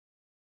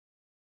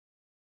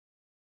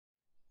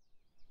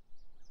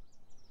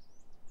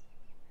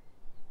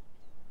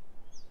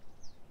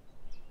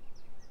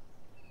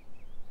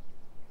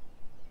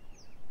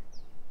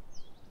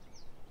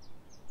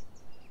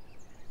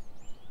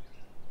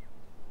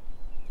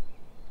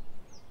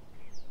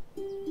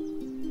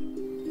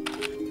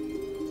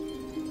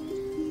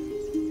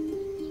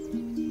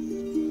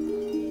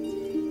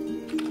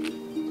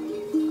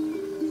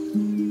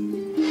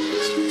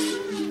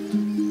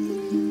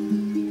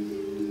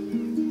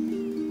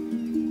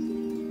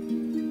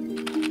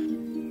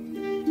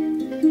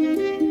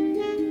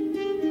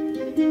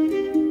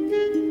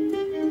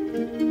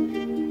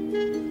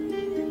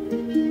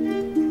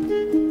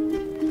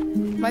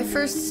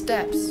first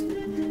steps,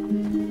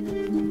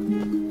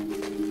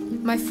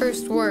 my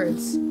first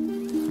words,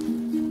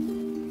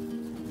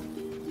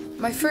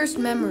 my first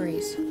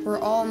memories were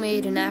all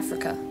made in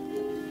Africa.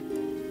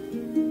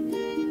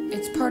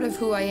 It's part of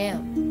who I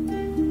am.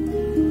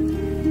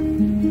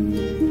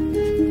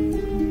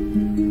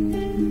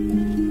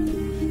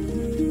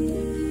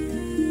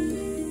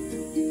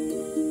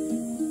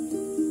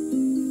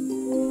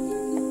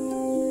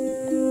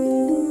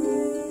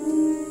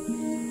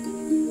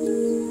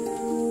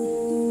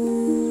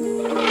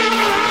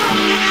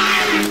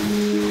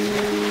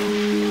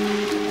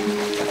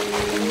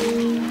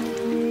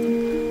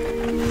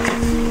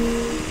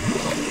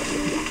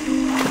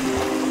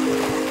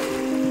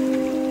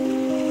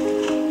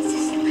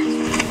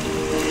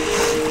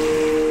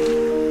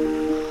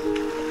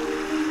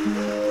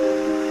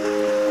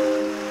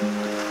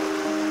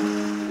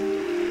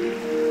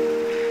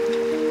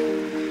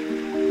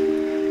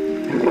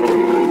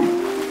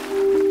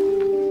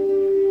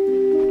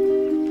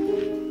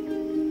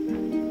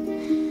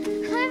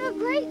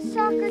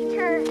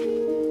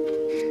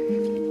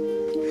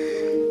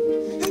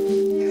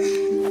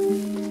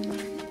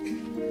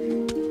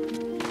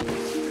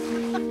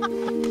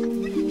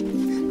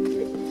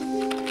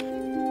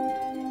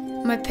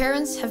 My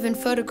parents have been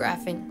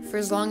photographing for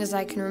as long as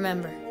I can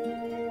remember.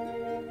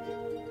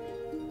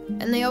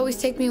 And they always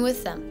take me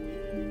with them.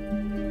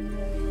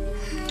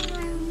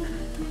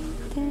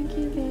 Thank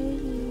you, baby.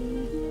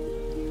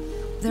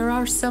 There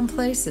are some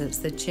places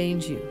that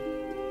change you,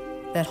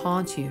 that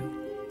haunt you.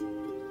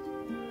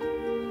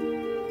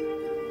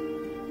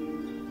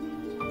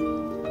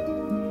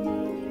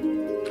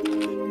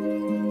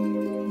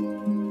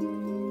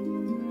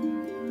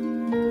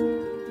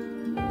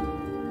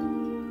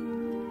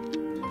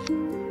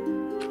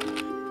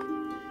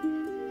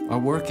 Our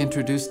work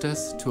introduced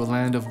us to a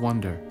land of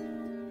wonder.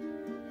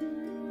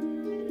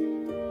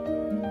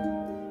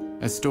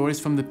 As stories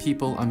from the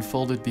people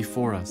unfolded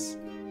before us,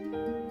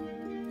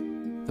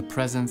 the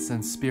presence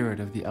and spirit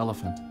of the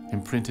elephant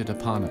imprinted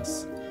upon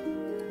us.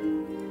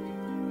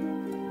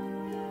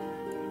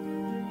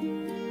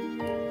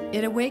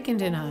 It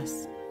awakened in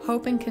us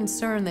hope and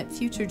concern that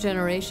future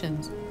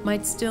generations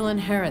might still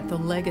inherit the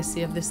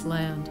legacy of this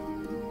land.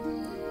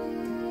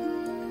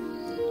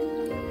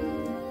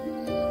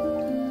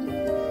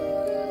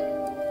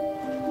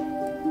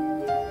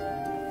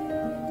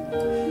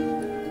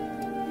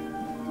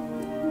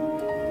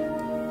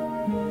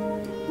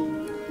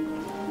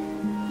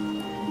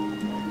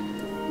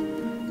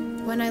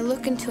 When I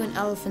look into an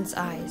elephant's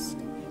eyes,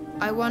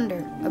 I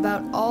wonder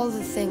about all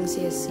the things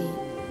he has seen.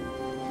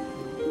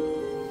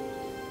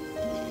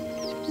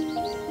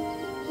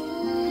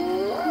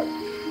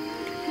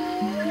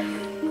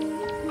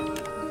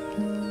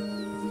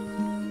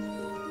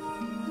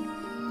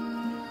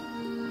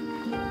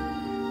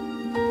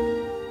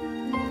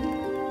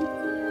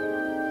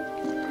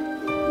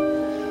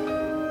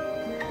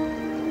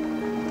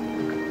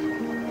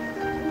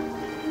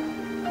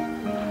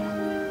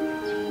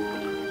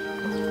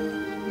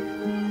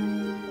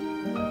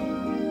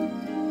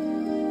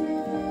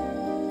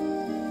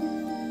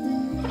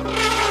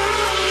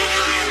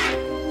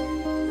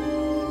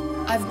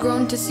 I've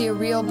grown to see a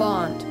real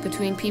bond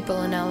between people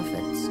and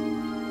elephants.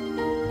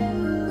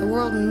 The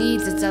world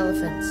needs its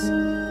elephants,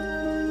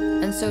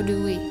 and so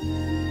do we.